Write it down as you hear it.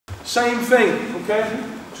Same thing, okay?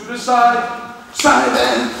 To the side, side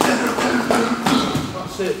end.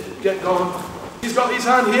 That's it, get going. He's got his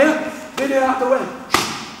hand here, get it out of the way.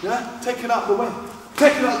 Yeah, take it out of the way.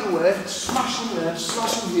 Take it out of the way, smash him there,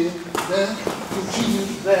 smash him here, there, continue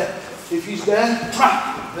there. If he's there,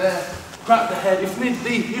 crack the head, if need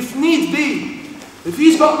be, if need be. If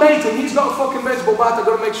he's got mate and he's got a fucking baseball bat, I've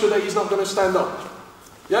got to make sure that he's not going to stand up.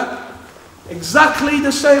 Yeah? Exactly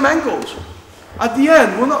the same angles. At the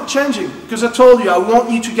end, we're not changing, because I told you, I want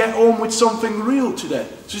you to get home with something real today.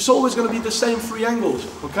 So it's always going to be the same 3 angles,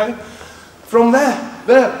 okay? From there,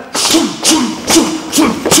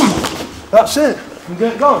 that's it, and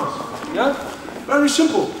get going, yeah? Very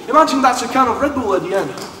simple. Imagine that's a can of Red Bull at the end,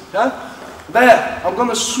 yeah? There, I'm going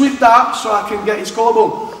to sweep that so I can get his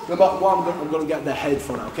collarbone. Number 1, I'm going to get the head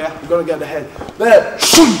for now, okay? I'm going to get the head. There,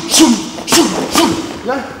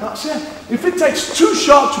 yeah, that's it. If it takes too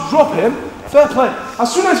short to drop him, fair play.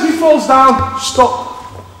 As soon as he falls down, stop.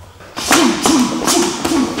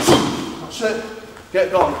 That's it.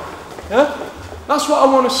 Get going. Yeah? That's what I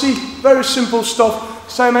want to see. Very simple stuff.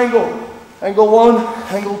 Same angle. Angle 1,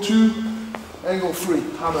 angle 2, angle 3.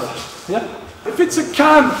 Hammer. Yeah? If it's a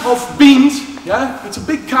can of beans, yeah? If it's a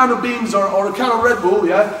big can of beans or a can of Red Bull,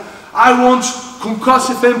 yeah? I want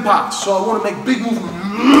concussive impact. So I want to make big movements.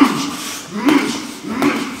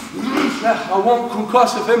 Yeah, I want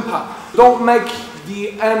concussive impact. Don't make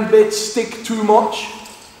the end bit stick too much.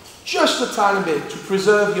 Just a tiny bit to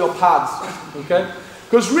preserve your pads. Okay?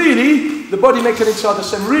 Because really, the body mechanics are the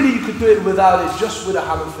same. Really, you could do it without it, just with a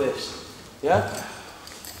hammer fist. Yeah?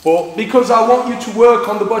 But because I want you to work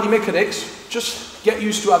on the body mechanics, just get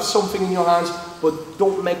used to have something in your hands, but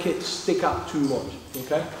don't make it stick out too much.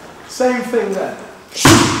 Okay? Same thing there.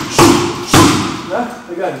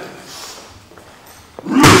 Yeah? Again.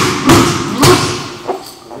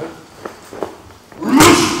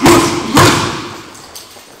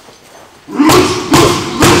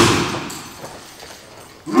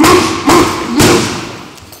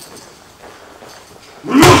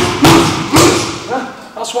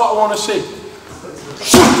 That's what I want to see.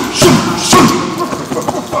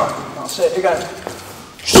 That's it again.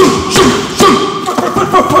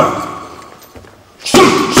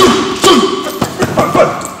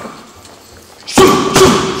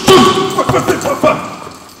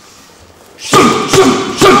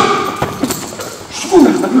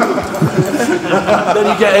 Then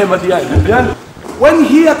you get him at the end. Yeah? When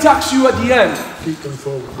he attacks you at the end,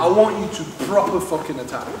 I want you to proper fucking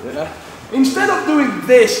attack. Yeah? Instead of doing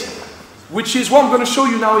this, which is what I'm going to show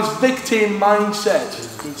you now, is victim mindset.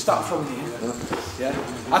 You start from here. Yeah?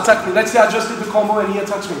 Attack me. Let's say I just did the combo and he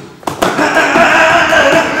attacks me.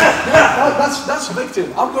 That's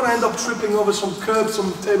victim. I'm going to end up tripping over some curb,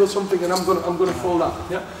 some table, something, and I'm going to fall down.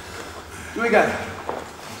 Yeah? Do it again.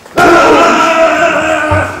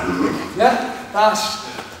 Yeah?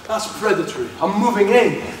 That's predatory. I'm moving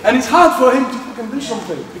in. And it's hard for him to fucking do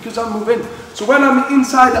something because I'm moving. So when I'm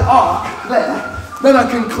inside the arc, then I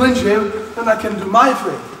can clinch him, then I can do my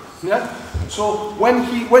thing. Yeah? So when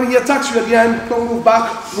he attacks you at the end, don't move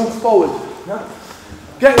back, move forward. Yeah?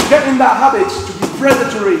 Get in that habit to be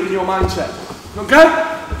predatory in your mindset. Okay?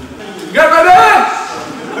 Get ready!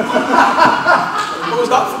 What was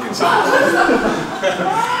that fucking sound?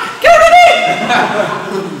 Get ready!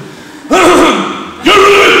 Get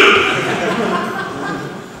ready!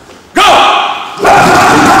 Go!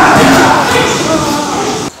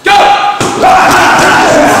 Go!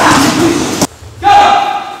 Go!